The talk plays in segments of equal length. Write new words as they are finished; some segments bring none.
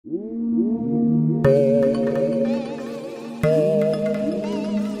Welcome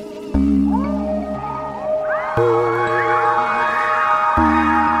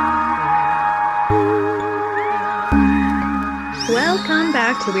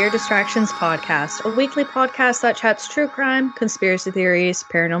back to Weird Distractions Podcast, a weekly podcast that chats true crime, conspiracy theories,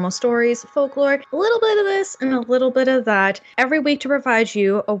 paranormal stories, folklore, a little bit of this and a little bit of that, every week to provide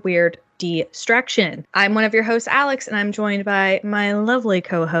you a weird distraction. I'm one of your hosts, Alex, and I'm joined by my lovely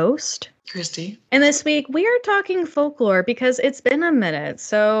co-host, Christy. And this week we are talking folklore because it's been a minute,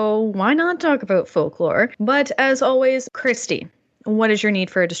 so why not talk about folklore? But as always, Christy, what is your need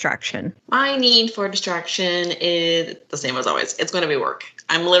for a distraction? My need for a distraction is the same as always. It's going to be work.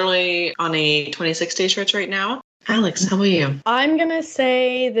 I'm literally on a 26-day stretch right now. Alex, how about you? I'm going to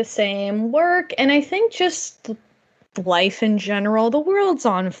say the same, work, and I think just life in general. The world's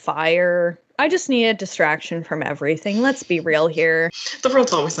on fire. I just need a distraction from everything. Let's be real here. The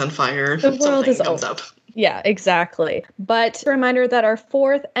world's always on fire. The world is comes up. Yeah, exactly. But a reminder that our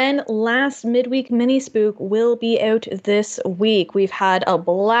fourth and last midweek mini spook will be out this week. We've had a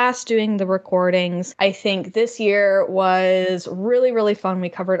blast doing the recordings. I think this year was really, really fun.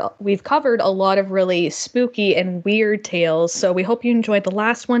 We've covered a lot of really spooky and weird tales. So we hope you enjoyed the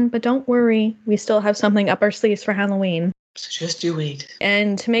last one, but don't worry, we still have something up our sleeves for Halloween. So just you wait.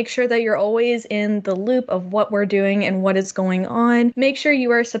 And to make sure that you're always in the loop of what we're doing and what is going on, make sure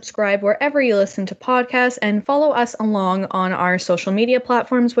you are subscribed wherever you listen to podcasts and follow us along on our social media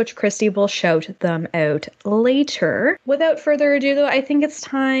platforms, which Christy will shout them out later. Without further ado, though, I think it's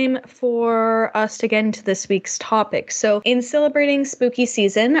time for us to get into this week's topic. So in celebrating spooky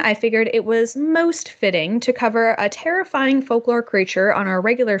season, I figured it was most fitting to cover a terrifying folklore creature on our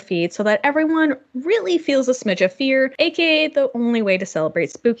regular feed so that everyone really feels a smidge of fear, aka the only way to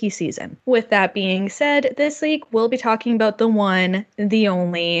celebrate spooky season. With that being said, this week we'll be talking about the one, the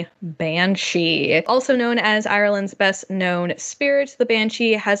only Banshee. Also known as Ireland's best known spirit, the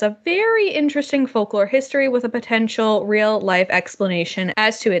Banshee has a very interesting folklore history with a potential real-life explanation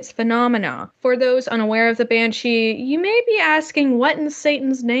as to its phenomena. For those unaware of the Banshee, you may be asking, what in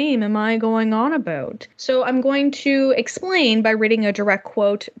Satan's name am I going on about? So I'm going to explain by reading a direct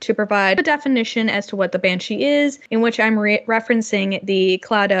quote to provide a definition as to what the Banshee is, in which I'm referencing the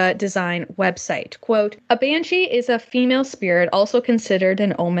Claddagh Design website. Quote, "A banshee is a female spirit also considered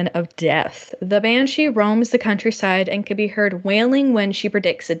an omen of death. The banshee roams the countryside and can be heard wailing when she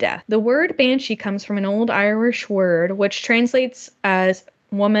predicts a death. The word banshee comes from an old Irish word which translates as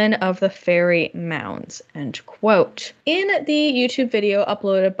woman of the fairy mounds," end quote. In the YouTube video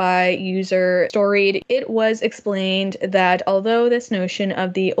uploaded by user Storied, it was explained that although this notion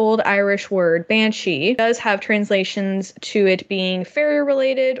of the old Irish word banshee does have translations to it being fairy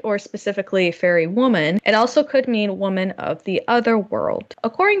related or specifically fairy woman, it also could mean woman of the other world.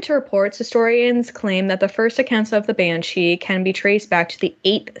 According to reports, historians claim that the first accounts of the banshee can be traced back to the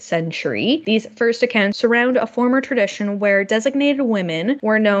 8th century. These first accounts surround a former tradition where designated women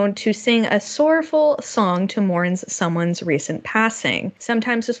were known to sing a sorrowful song to mourn someone's recent passing.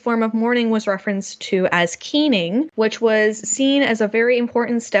 Sometimes this form of mourning was referenced to as keening, which was seen as a very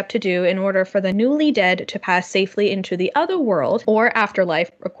important step to do in order for the newly dead to pass safely into the other world or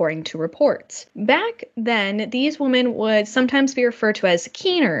afterlife, according to reports. Back then, these women would sometimes be referred to as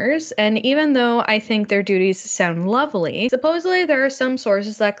keeners, and even though I think their duties sound lovely, supposedly there are some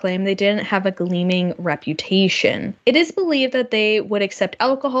sources that claim they didn't have a gleaming reputation. It is believed that they would accept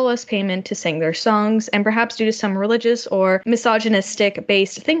alcohol as payment to sing their songs, and perhaps due to some religious or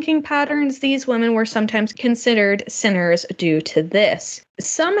misogynistic-based thinking patterns, these women were sometimes considered sinners due to this.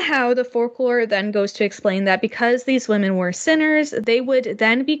 Somehow, the folklore then goes to explain that because these women were sinners, they would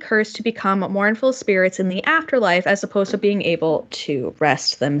then be cursed to become mournful spirits in the afterlife as opposed to being able to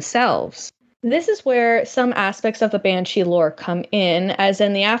rest themselves. This is where some aspects of the Banshee lore come in, as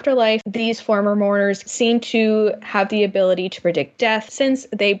in the afterlife, these former mourners seem to have the ability to predict death, since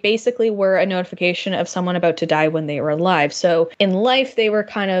they basically were a notification of someone about to die when they were alive. So in life, they were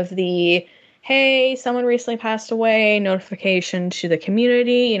kind of the, hey, someone recently passed away, notification to the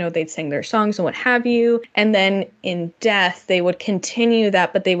community, they'd sing their songs and what have you. And then in death, they would continue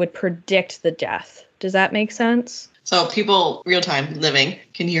that, but they would predict the death. Does that make sense? So people, real time living,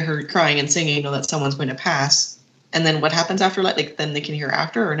 can hear her crying and singing, know that someone's going to pass. And then what happens after that? Like, then they can hear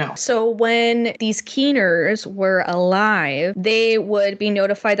after or no? So when these keeners were alive, they would be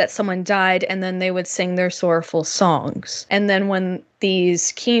notified that someone died, and then they would sing their sorrowful songs. And then when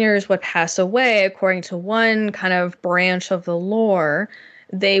these keeners would pass away, according to one kind of branch of the lore,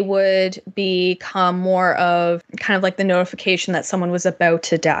 they would become more of kind of like the notification that someone was about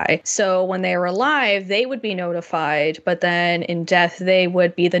to die. So when they were alive, they would be notified, but then in death, they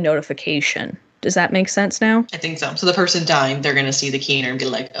would be the notification. Does that make sense now? I think so. So the person dying, they're going to see the keener and be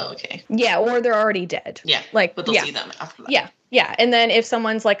like, oh, okay. Yeah, or they're already dead. Yeah, like, but they'll see them after that. Yeah, yeah. And then if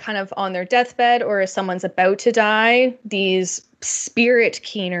someone's like kind of on their deathbed, or if someone's about to die, these spirit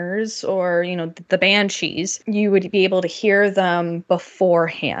keeners, or, you know, the banshees, you would be able to hear them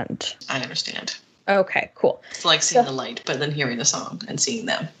beforehand. I understand. Okay, cool. It's like seeing the light, but then hearing the song and seeing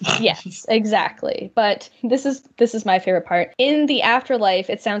them. Yes, exactly. But this is my favorite part. In the afterlife,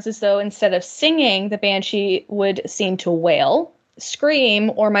 it sounds as though instead of singing, the banshee would seem to wail,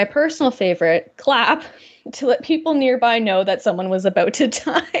 scream, or my personal favorite, clap, to let people nearby know that someone was about to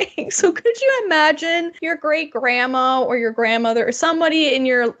die. So could you imagine your great grandma or your grandmother or somebody in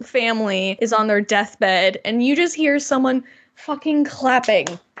your family is on their deathbed and you just hear someone fucking clapping?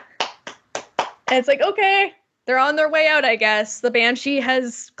 And it's like, okay, they're on their way out, I guess. The banshee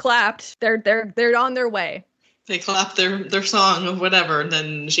has clapped. They're on their way. They clap their song of whatever, and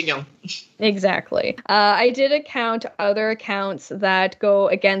then she go. Exactly. I did account other accounts that go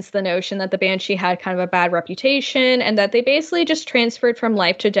against the notion that the banshee had kind of a bad reputation and that they basically just transferred from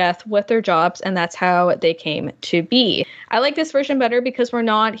life to death with their jobs, and that's how they came to be. I like this version better because we're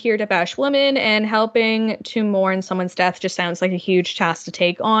not here to bash women, and helping to mourn someone's death just sounds like a huge task to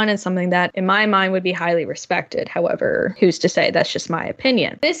take on and something that, in my mind, would be highly respected. However, who's to say? That's just my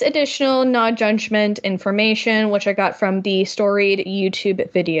opinion. This additional non-judgment information, which I got from the Storied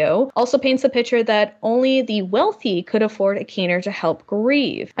YouTube video, also paints the picture that only the wealthy could afford a keener to help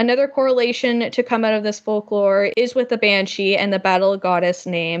grieve. Another correlation to come out of this folklore is with the banshee and the battle goddess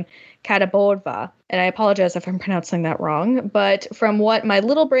named Katabodva. And I apologize if I'm pronouncing that wrong, but from what my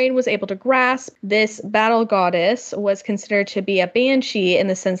little brain was able to grasp, this battle goddess was considered to be a banshee in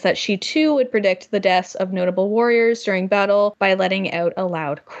the sense that she too would predict the deaths of notable warriors during battle by letting out a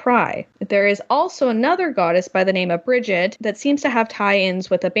loud cry. There is also another goddess by the name of Bridget that seems to have tie-ins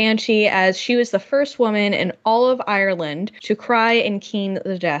with a banshee, as she was the first woman in all of Ireland to cry and keen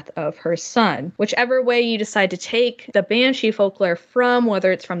the death of her son. Whichever way you decide to take the banshee folklore from,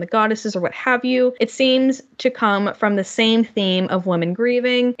 whether it's from the goddesses or what have you, it seems to come from the same theme of women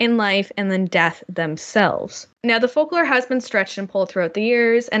grieving in life and then death themselves. Now, the folklore has been stretched and pulled throughout the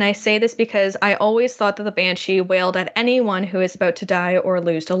years, and I say this because I always thought that the banshee wailed at anyone who is about to die or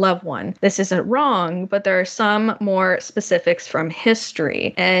lose a loved one. This isn't wrong, but there are some more specifics from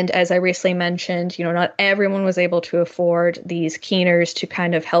history. And as I recently mentioned, you know, not everyone was able to afford these keeners to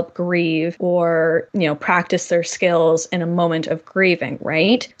kind of help grieve or, you know, practice their skills in a moment of grieving,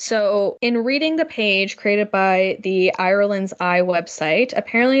 right? So in reading the page created by the Ireland's Eye website,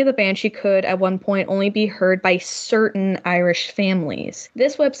 apparently the banshee could at one point only be heard by certain Irish families.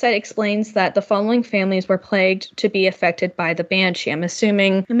 This website explains that the following families were plagued to be affected by the banshee. I'm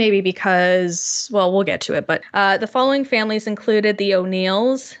assuming maybe because, well, we'll get to it, but the following families included the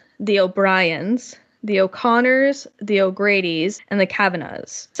O'Neills, the O'Briens, the O'Connors, the O'Grady's, and the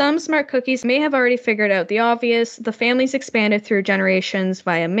Kavanaghs. Some smart cookies may have already figured out the obvious. The families expanded through generations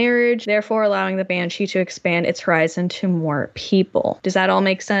via marriage, therefore allowing the banshee to expand its horizon to more people. Does that all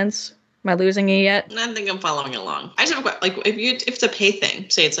make sense? Am I losing you yet? I think I'm following along. I just have like if it's a pay thing,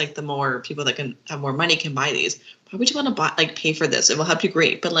 say it's like the more people that can have more money can buy these. Why would you want to pay for this? It will help you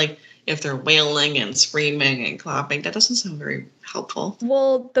great, but like if they're wailing and screaming and clapping, that doesn't sound very helpful.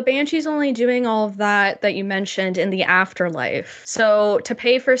 Well, the banshee's only doing all of that you mentioned in the afterlife. So to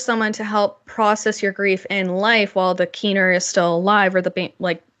pay for someone to help process your grief in life while the keener is still alive, or the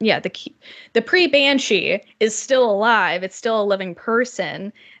pre-banshee is still alive, it's still a living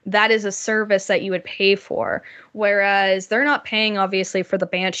person, that is a service that you would pay for. Whereas they're not paying, obviously, for the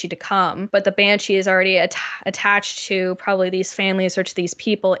banshee to come, but the banshee is already attached to probably these families or to these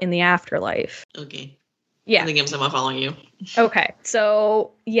people in the afterlife. Okay. Yeah. I think I'm somewhat following you. Okay.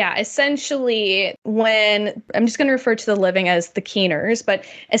 So, yeah, essentially, when I'm just going to refer to the living as the keeners, but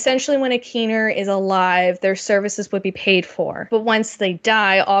essentially when a keener is alive, their services would be paid for. But once they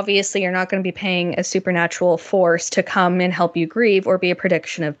die, obviously, you're not going to be paying a supernatural force to come and help you grieve or be a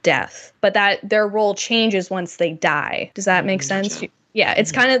prediction of death. But that their role changes once they die. Does that make sense? Gotcha. Yeah,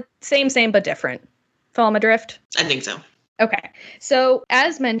 it's kind of same, but different. Follow my drift? I think so. Okay, so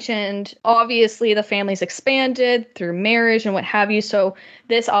as mentioned, obviously the families expanded through marriage and what have you, so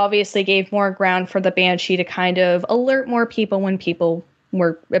this obviously gave more ground for the banshee to kind of alert more people when people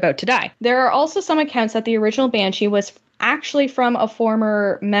were about to die. There are also some accounts that the original banshee was actually from a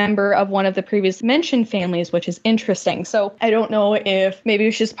former member of one of the previous mentioned families, which is interesting. So I don't know if maybe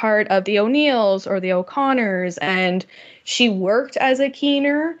she's part of the O'Neills or the O'Connors, and she worked as a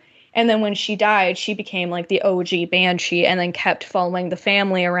keener And then when she died, she became like the OG banshee and then kept following the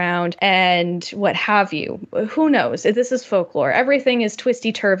family around and what have you. Who knows? This is folklore. Everything is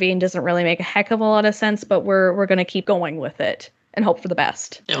twisty-turvy and doesn't really make a heck of a lot of sense, but we're going to keep going with it and hope for the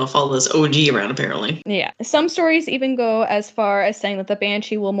best. Yeah, we'll follow this OG around, apparently. Yeah. Some stories even go as far as saying that the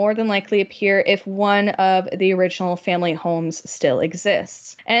banshee will more than likely appear if one of the original family homes still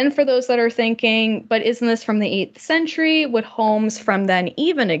exists. And for those that are thinking, but isn't this from the 8th century? Would homes from then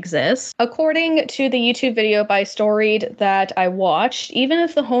even exist? According to the YouTube video by Storied that I watched, even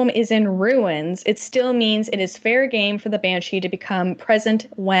if the home is in ruins, it still means it is fair game for the banshee to become present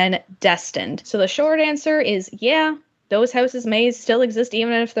when destined. So the short answer is yeah. Those houses may still exist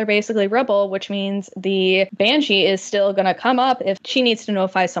even if they're basically rubble, which means the banshee is still going to come up if she needs to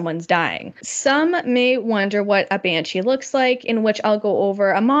notify someone's dying. Some may wonder what a banshee looks like, in which I'll go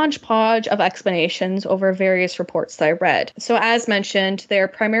over a modge-podge of explanations over various reports that I read. So as mentioned, they're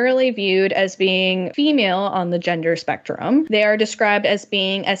primarily viewed as being female on the gender spectrum. They are described as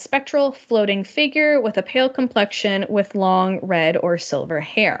being a spectral floating figure with a pale complexion with long red or silver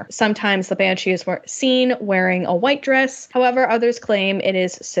hair. Sometimes the banshee is seen wearing a white dress. However, others claim it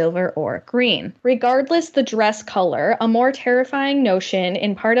is silver or green. Regardless the dress color, a more terrifying notion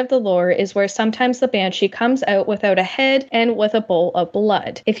in part of the lore is where sometimes the banshee comes out without a head and with a bowl of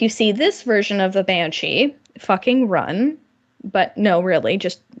blood. If you see this version of the banshee, fucking run. But no, really,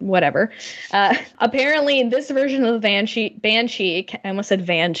 just whatever. Apparently, this version of the banshee, I almost said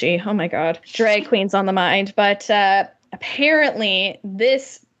Vanjie. Oh my god. Drag queens on the mind. But apparently,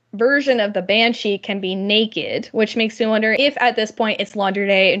 this version of the banshee can be naked, which makes me wonder if at this point it's laundry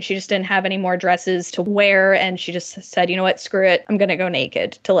day and she just didn't have any more dresses to wear and she just said, you know what, screw it, I'm gonna go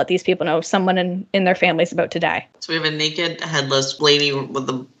naked to let these people know someone in their family's about to die. So we have a naked, headless lady with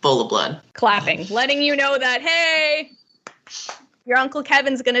a bowl of blood. Clapping, letting you know that, hey, your Uncle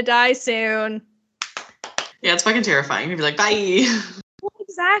Kevin's gonna die soon. Yeah, it's fucking terrifying. You'd be like, bye. Well,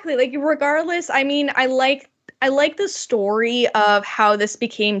 exactly. Like, regardless, I mean, I like the story of how this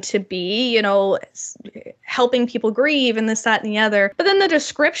became to be, you know, helping people grieve and this, that, and the other. But then the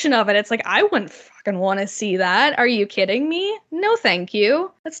description of it, it's like, I wouldn't fucking want to see that. Are you kidding me? No, thank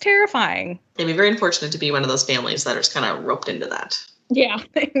you. That's terrifying. It'd be very unfortunate to be one of those families that are just kind of roped into that. Yeah,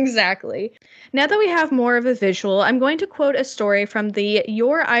 exactly. Now that we have more of a visual, I'm going to quote a story from the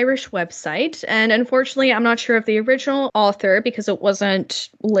Your Irish website. And unfortunately, I'm not sure of the original author because it wasn't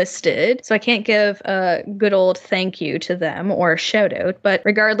listed. So I can't give a good old thank you to them or a shout out. But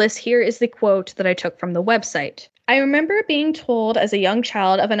regardless, here is the quote that I took from the website. I remember being told as a young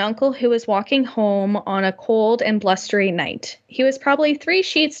child of an uncle who was walking home on a cold and blustery night. He was probably 3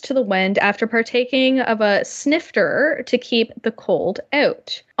 sheets to the wind after partaking of a snifter to keep the cold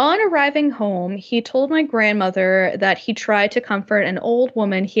out. On arriving home, he told my grandmother that he tried to comfort an old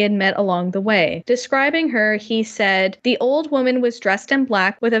woman he had met along the way. Describing her, he said, the old woman was dressed in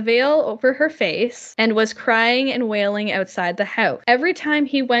black with a veil over her face and was crying and wailing outside the house. Every time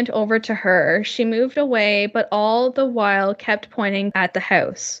he went over to her, she moved away, but all the while kept pointing at the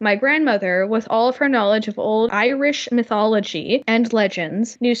house. My grandmother, with all of her knowledge of old Irish mythology and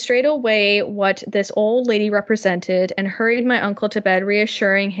legends, knew straight away what this old lady represented and hurried my uncle to bed,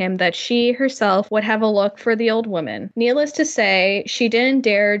 reassuring him that she herself would have a look for the old woman. Needless to say, she didn't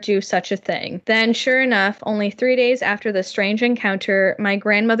dare do such a thing. Then, sure enough, only 3 days after the strange encounter, my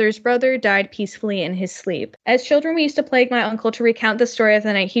grandmother's brother died peacefully in his sleep. As children, we used to plague my uncle to recount the story of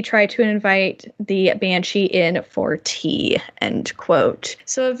the night he tried to invite the banshee in for tea, end quote.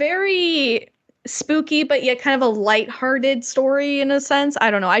 So a very spooky, but yet kind of a lighthearted story in a sense.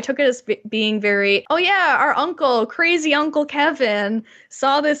 I don't know. I took it as being very, oh yeah, our uncle, crazy Uncle Kevin,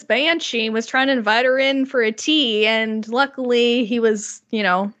 saw this banshee, was trying to invite her in for a tea, and luckily he was, you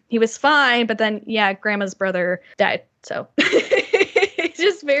know, he was fine, but then, yeah, grandma's brother died, so... It's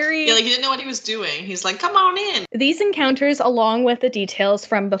just very... Yeah, like he didn't know what he was doing. He's like, come on in. These encounters, along with the details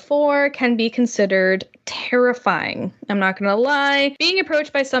from before, can be considered terrifying. I'm not going to lie. Being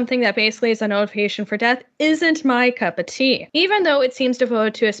approached by something that basically is a notification for death isn't my cup of tea. Even though it seems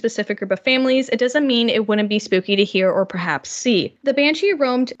devoted to a specific group of families, it doesn't mean it wouldn't be spooky to hear or perhaps see. The banshee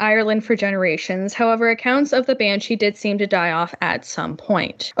roamed Ireland for generations. However, accounts of the banshee did seem to die off at some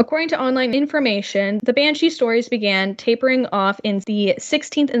point. According to online information, the banshee stories began tapering off in the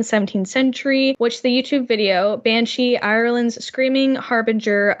 16th and 17th century, which the YouTube video, Banshee, Ireland's Screaming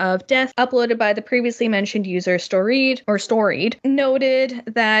Harbinger of Death, uploaded by the previously mentioned user Storied, noted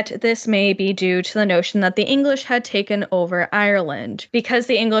that this may be due to the notion that the English had taken over Ireland. Because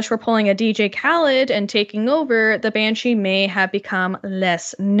the English were pulling a DJ Khaled and taking over, the banshee may have become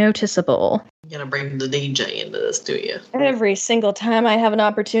less noticeable. You're gonna bring the DJ into this, do you? Every single time I have an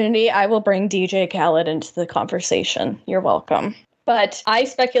opportunity, I will bring DJ Khaled into the conversation. You're welcome. But I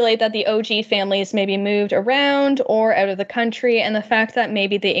speculate that the OG families maybe moved around or out of the country, and the fact that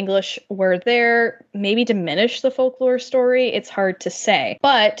maybe the English were there maybe diminished the folklore story. It's hard to say.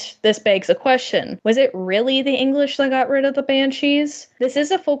 But this begs a question. Was it really the English that got rid of the banshees? This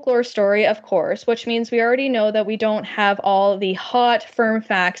is a folklore story, of course, which means we already know that we don't have all the hot, firm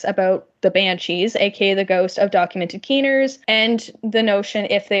facts about the banshees, aka the ghost of documented keeners, and the notion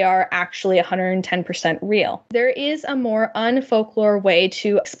if they are actually 110% real. There is a more unfolklore way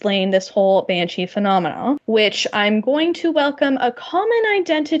to explain this whole banshee phenomena, which I'm going to welcome a common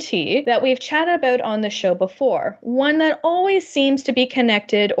identity that we've chatted about on the show before, one that always seems to be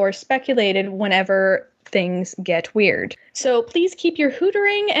connected or speculated whenever things get weird. So please keep your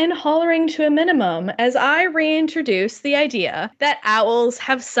hootering and hollering to a minimum as I reintroduce the idea that owls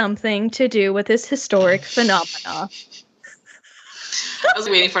have something to do with this historic phenomena. I was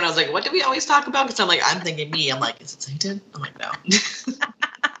waiting for it. I was like, what do we always talk about? Because I'm thinking me. I'm like, is it Satan? I'm like, no. Did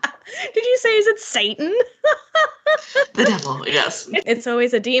you say, is it Satan? The devil, yes. It's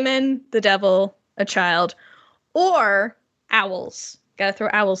always a demon, the devil, a child, or owls. Gotta throw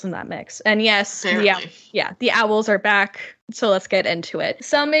owls in that mix. And yes, the owls are back. So let's get into it.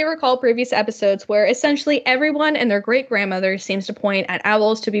 Some may recall previous episodes where essentially everyone and their great-grandmother seems to point at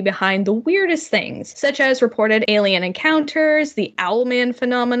owls to be behind the weirdest things, such as reported alien encounters, the Owlman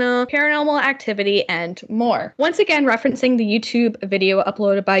phenomena, paranormal activity, and more. Once again, referencing the YouTube video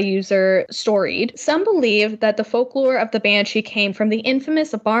uploaded by user Storied, some believe that the folklore of the banshee came from the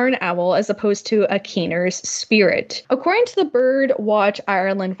infamous barn owl as opposed to a keener's spirit. According to the Bird Watch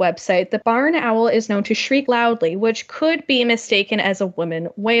Ireland website, the barn owl is known to shriek loudly, which could be mistaken as a woman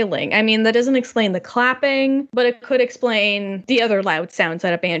wailing. I mean, that doesn't explain the clapping, but it could explain the other loud sounds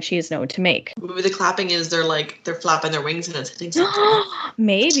that a banshee is known to make. Maybe the clapping is they're flapping their wings and it's hitting something.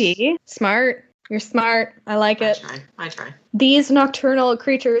 Maybe. Smart. You're smart. I like it. I try. These nocturnal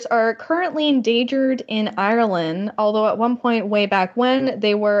creatures are currently endangered in Ireland, although at one point way back when,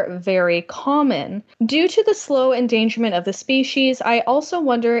 they were very common. Due to the slow endangerment of the species, I also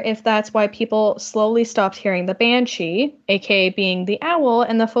wonder if that's why people slowly stopped hearing the banshee, aka being the owl,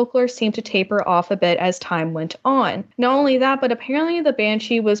 and the folklore seemed to taper off a bit as time went on. Not only that, but apparently the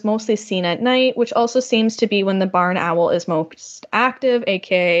banshee was mostly seen at night, which also seems to be when the barn owl is most active,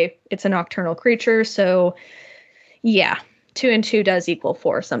 aka it's a nocturnal creature, so yeah. 2 and 2 does equal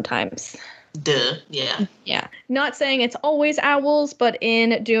 4 sometimes. Duh, yeah. Yeah. Not saying it's always owls, but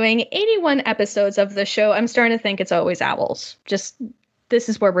in doing 81 episodes of the show, I'm starting to think it's always owls. Just, this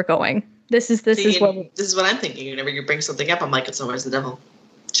is where we're going. This is what I'm thinking. Whenever you bring something up, I'm like, it's always the devil.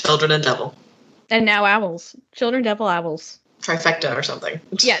 Children and devil. And now owls. Children, devil, owls. Trifecta or something.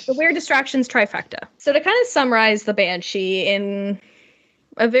 Yeah, the weird distractions trifecta. So to kind of summarize the banshee in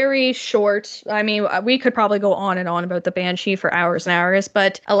a very short, I mean, we could probably go on and on about the banshee for hours and hours,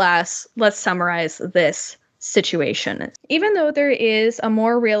 but alas, let's summarize this situation. Even though there is a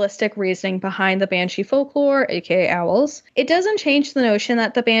more realistic reasoning behind the banshee folklore, aka owls, it doesn't change the notion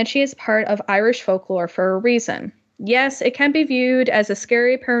that the banshee is part of Irish folklore for a reason. Yes, it can be viewed as a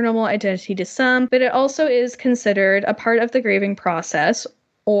scary paranormal identity to some, but it also is considered a part of the grieving process,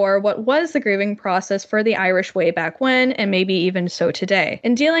 or what was the grieving process for the Irish way back when, and maybe even so today.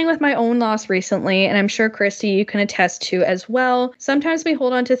 In dealing with my own loss recently, and I'm sure Christy you can attest to as well, sometimes we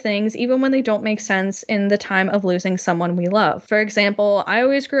hold on to things even when they don't make sense in the time of losing someone we love. For example, I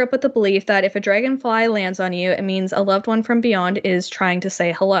always grew up with the belief that if a dragonfly lands on you, it means a loved one from beyond is trying to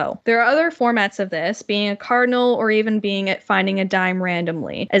say hello. There are other formats of this, being a cardinal or even being at finding a dime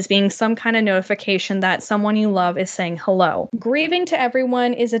randomly, as being some kind of notification that someone you love is saying hello. Grieving to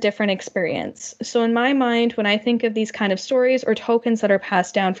everyone is a different experience. So in my mind, when I think of these kind of stories or tokens that are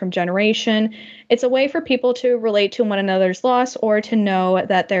passed down from generation, it's a way for people to relate to one another's loss or to know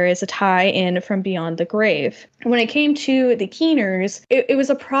that there is a tie in from beyond the grave. When it came to the Keeners, it was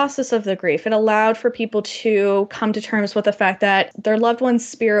a process of the grief. It allowed for people to come to terms with the fact that their loved one's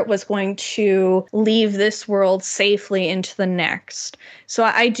spirit was going to leave this world safely into the next. So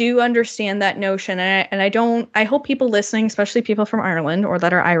I do understand that notion, and I hope people listening, especially people from Ireland or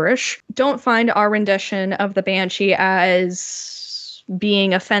that are Irish, don't find our rendition of the Banshee as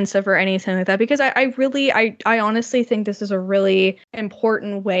being offensive or anything like that, because I honestly think this is a really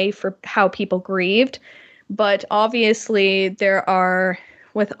important way for how people grieved. But obviously there are,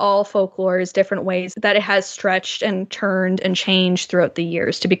 with all folklores, different ways that it has stretched and turned and changed throughout the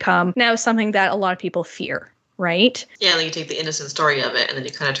years to become now something that a lot of people fear, right? Yeah, like you take the innocent story of it and then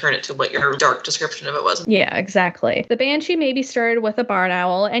you kind of turn it to what your dark description of it was. Yeah, exactly. The Banshee maybe started with a barn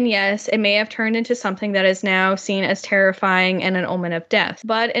owl, and yes, it may have turned into something that is now seen as terrifying and an omen of death.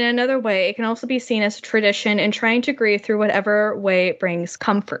 But in another way, it can also be seen as a tradition in trying to grieve through whatever way brings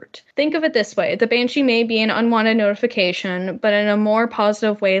comfort. Think of it this way. The Banshee may be an unwanted notification, but in a more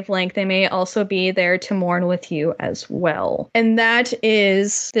positive wavelength, they may also be there to mourn with you as well. And that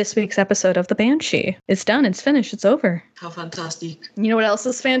is this week's episode of The Banshee. It's done. It's finished. It's over. How fantastic. You know what else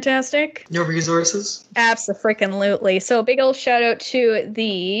is fantastic? Your resources. Absolutely. So a big old shout out to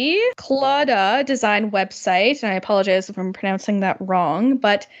the Clauda design website. And I apologize if I'm pronouncing that wrong,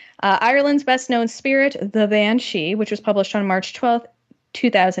 but Ireland's best known spirit, the Banshee, which was published on March 12th,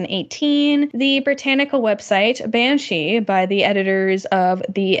 2018, the Britannica website, Banshee, by the editors of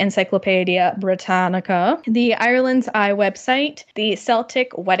the Encyclopedia Britannica, the Ireland's Eye website, the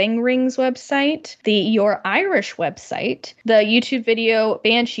Celtic Wedding Rings website, the Your Irish website, the YouTube video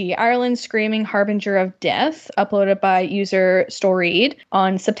Banshee, Ireland's Screaming Harbinger of Death, uploaded by user Storeed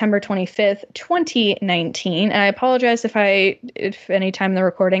on September 25th, 2019. And I apologize if any time in the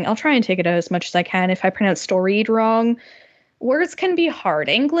recording, I'll try and take it out as much as I can. If I pronounce Storeed wrong, words can be hard.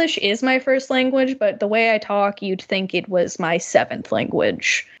 English is my first language, but the way I talk, you'd think it was my seventh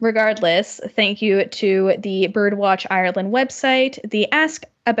language. Regardless, thank you to the Birdwatch Ireland website, the Ask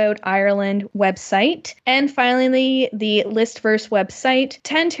About Ireland website, and finally the Listverse website,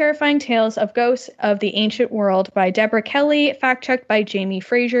 10 Terrifying Tales of Ghosts of the Ancient World by Deborah Kelly, fact-checked by Jamie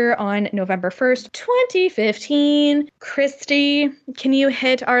Fraser on November 1st, 2015. Christy, can you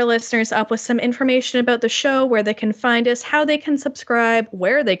hit our listeners up with some information about the show, where they can find us, how they can subscribe,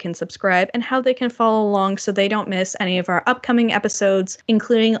 where they can subscribe, and how they can follow along so they don't miss any of our upcoming episodes,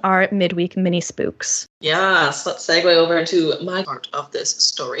 including our midweek mini spooks? Yes, let's segue over into my part of this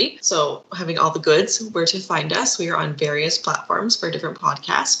story. So, having all the goods, where to find us. We are on various platforms for different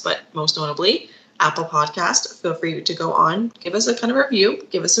podcasts, but most notably, Apple Podcast. Feel free to go on, give us a kind of review,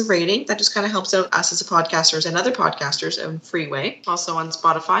 give us a rating. That just kind of helps out us as podcasters and other podcasters in a free way. Also on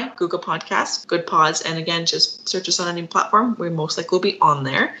Spotify, Google Podcasts, Good Pods, and again, just search us on any platform. We most likely will be on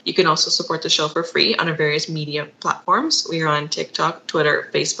there. You can also support the show for free on our various media platforms. We are on TikTok, Twitter,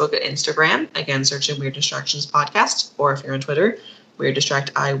 Facebook, and Instagram. Again, search in Weird Distractions Podcast, or if you're on Twitter, Weird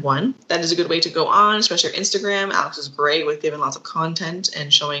Distract I1. That is a good way to go on, especially our Instagram. Alex is great with giving lots of content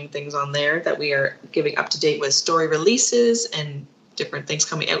and showing things on there that we are giving up to date with story releases and different things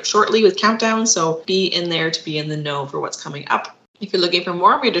coming out shortly with countdowns. So be in there to be in the know for what's coming up. If you're looking for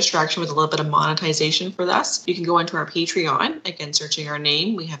more Weird Distraction with a little bit of monetization for us, you can go into our Patreon. Again, searching our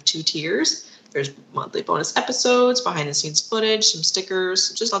name, we have 2 tiers. There's monthly bonus episodes, behind the scenes footage, some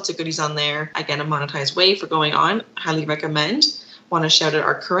stickers, just lots of goodies on there. Again, a monetized way for going on. Highly recommend. Want to shout out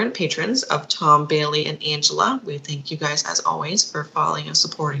our current patrons of Tom, Bailey, and Angela. We thank you guys, as always, for following and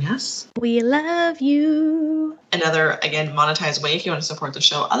supporting us. We love you. Another, again, monetized way if you want to support the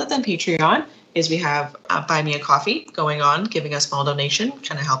show other than Patreon is we have Buy Me a Coffee going on, giving us small donation,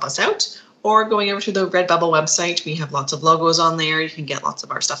 trying to help us out. Or going over to the Redbubble website. We have lots of logos on there. You can get lots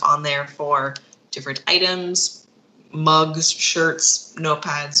of our stuff on there for different items, mugs, shirts,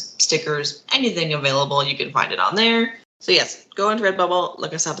 notepads, stickers, anything available. You can find it on there. So yes, go into Redbubble,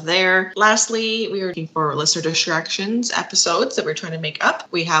 look us up there. Lastly, we are looking for Listener Distractions episodes that we're trying to make up.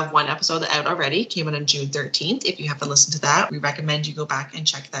 We have one episode out already, came out on June 13th. If you haven't listened to that, we recommend you go back and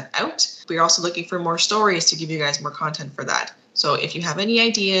check that out. We're also looking for more stories to give you guys more content for that. So if you have any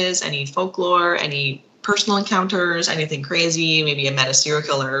ideas, any folklore, any personal encounters, anything crazy, maybe a meta serial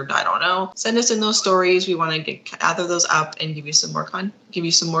killer, I don't know, send us in those stories. We want to gather those up and give you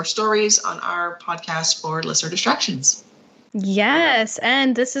some more stories on our podcast for Listener Distractions. Yes,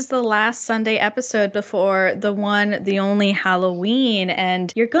 and this is the last Sunday episode before the only Halloween,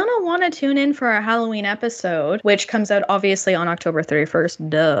 and you're gonna want to tune in for our Halloween episode, which comes out obviously on October 31st,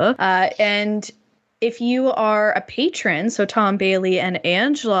 duh. And if you are a patron, so Tom, Bailey, and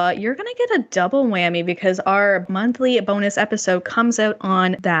Angela, you're going to get a double whammy because our monthly bonus episode comes out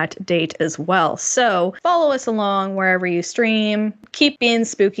on that date as well. So follow us along wherever you stream. Keep being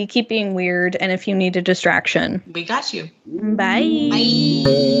spooky, keep being weird, and if you need a distraction, we got you. Bye.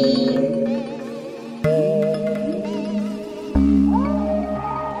 Bye.